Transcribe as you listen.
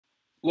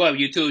Well,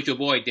 YouTube, it's your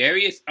boy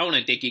Darius. I want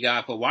to thank you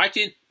guys for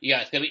watching. You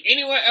guys could be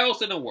anywhere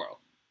else in the world,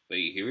 but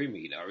you're hearing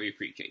me. I really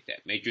appreciate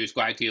that. Make sure you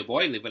subscribe to your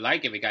boy. Leave a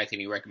like. If you guys have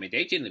any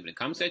recommendations, leave in the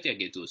comment section. I'll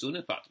get to it as soon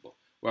as possible.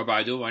 What about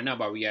I do right now?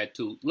 About react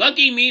to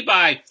 "Lucky Me"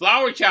 by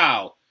Flwr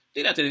Chyld.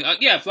 See that's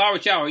yeah,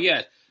 Flwr Chyld.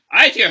 Yes,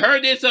 I actually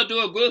heard this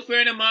do a good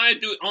friend of mine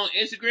on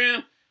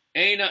Instagram.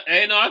 And I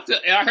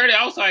heard it.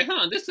 I was like,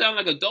 this sounds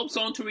like a dope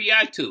song to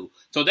react to.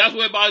 So that's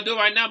what I'm about to do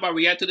right now. About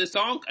react to this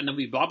song, and then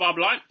we blah blah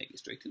blah. And get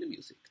straight to the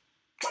music.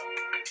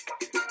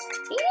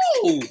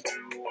 Ooh!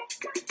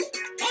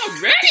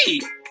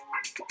 Already!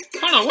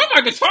 Hold on, where's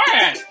my guitar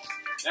at?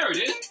 There it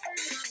is.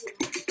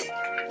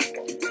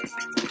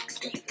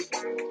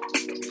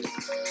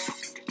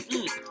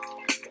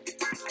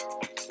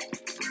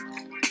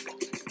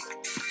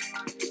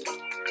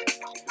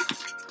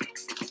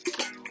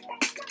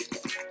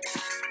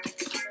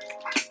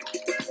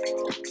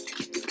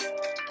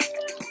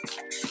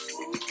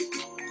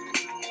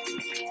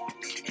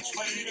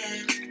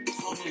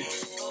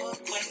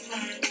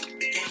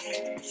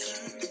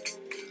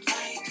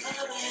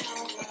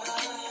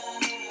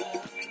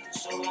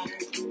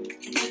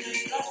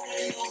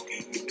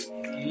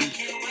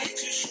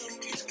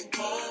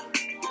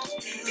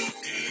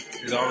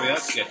 Is all we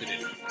have to get to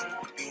this.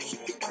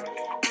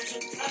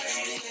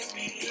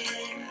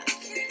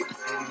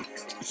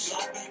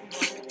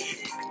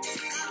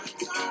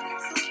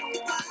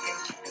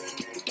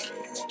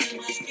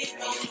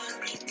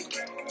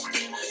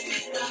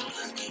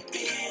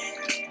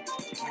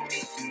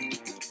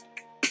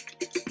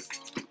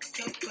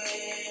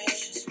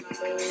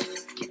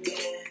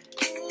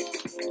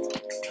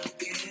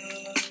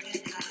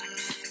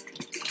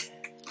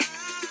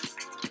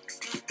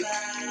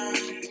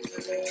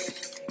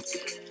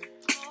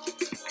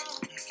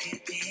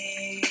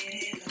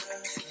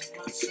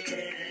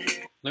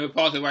 Let me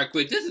pause it right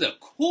quick. This is a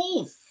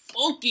cool,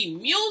 funky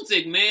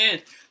music,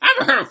 man. I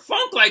haven't heard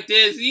funk like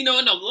this, in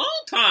a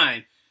long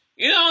time.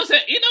 You know what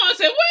I'm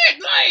saying? What?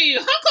 Like,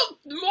 how come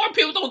more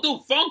people don't do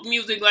funk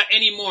music like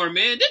anymore,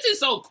 man? This is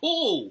so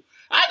cool.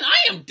 I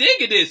am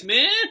digging this,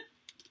 man.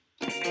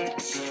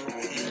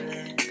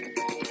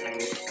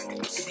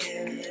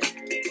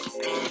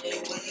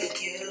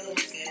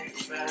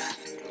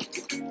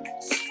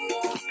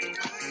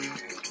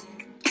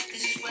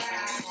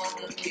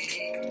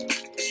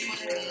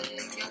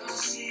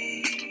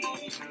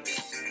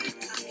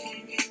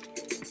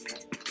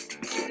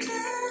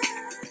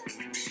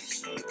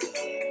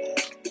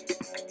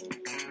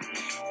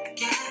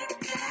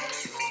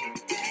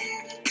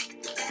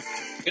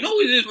 You know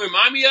what this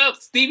remind me of?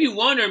 Stevie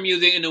Wonder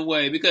music in a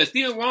way, because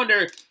Stevie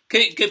Wonder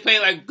can play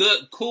like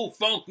good, cool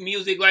funk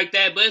music like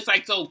that, but it's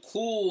like so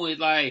cool and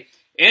like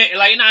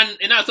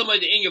not so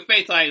much in your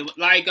face like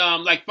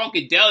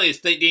funkadelic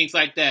things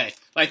like that.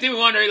 Like Stevie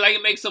Wonder, like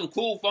it makes some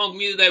cool funk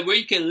music that where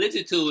you can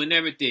listen to and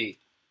everything.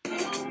 And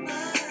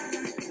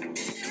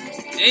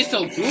it's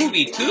so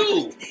groovy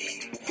too.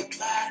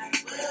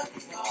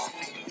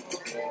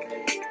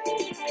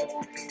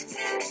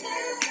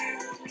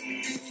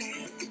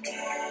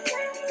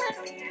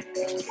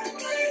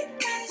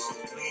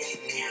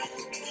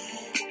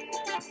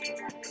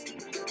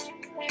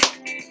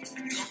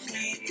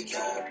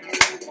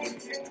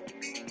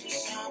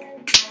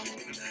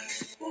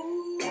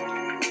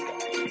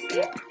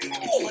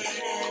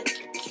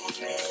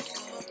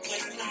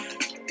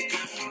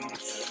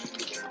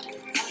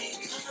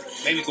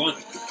 Maybe going.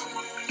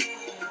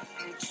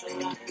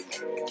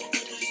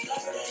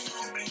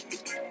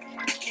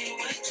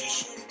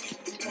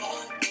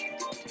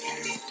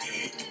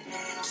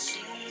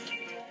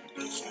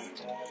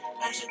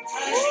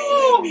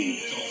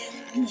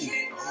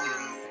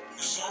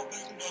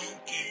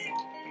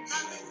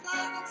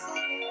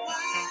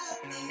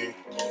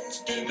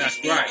 That's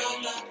right.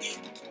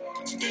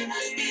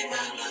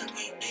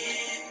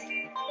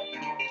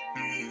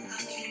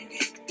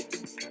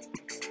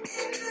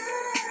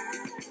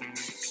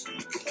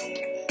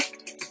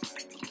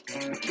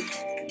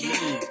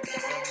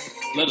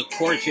 Love the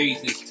chord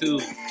changes too.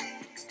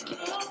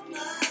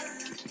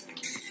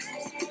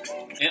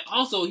 And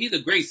also, he's a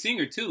great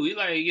singer too. He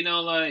like,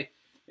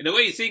 and the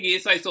way he's singing,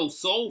 it's like so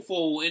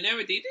soulful and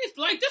everything. It's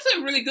like, that's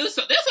a really good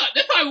song.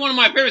 That's probably one of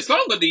my favorite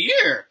songs of the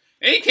year.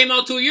 And it came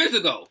out 2 years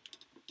ago.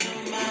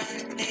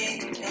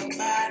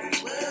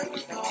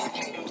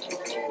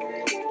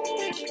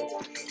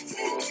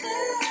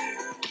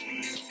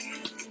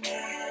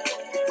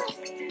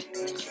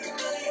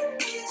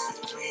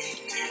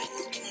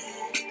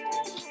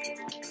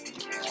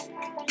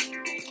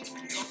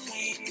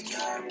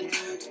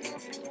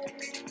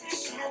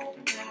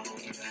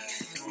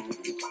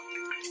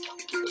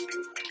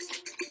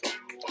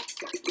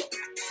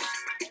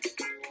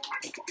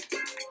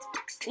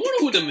 I wonder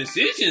who the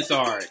musicians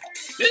are.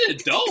 This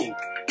is dope.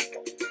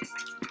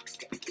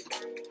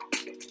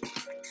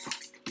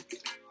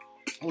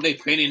 Oh, they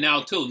fading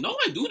out too. No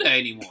one do that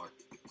anymore.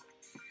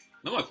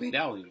 No one fade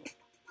out anymore.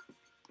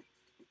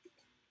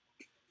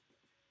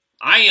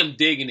 I am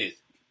digging it.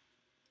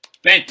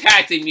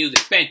 Fantastic music.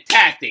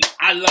 Fantastic.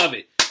 I love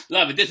it.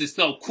 Love it. This is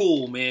so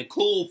cool, man.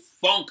 Cool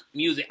funk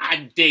music.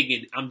 I dig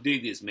it. I'm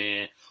dig this,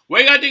 man.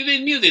 Where you gotta dig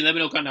this music? Let me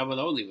know. Comment down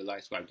below. Leave a like,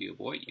 subscribe to your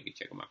boy. You can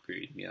check out my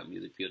creative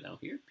music field down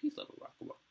here. Peace, love, and rock and roll.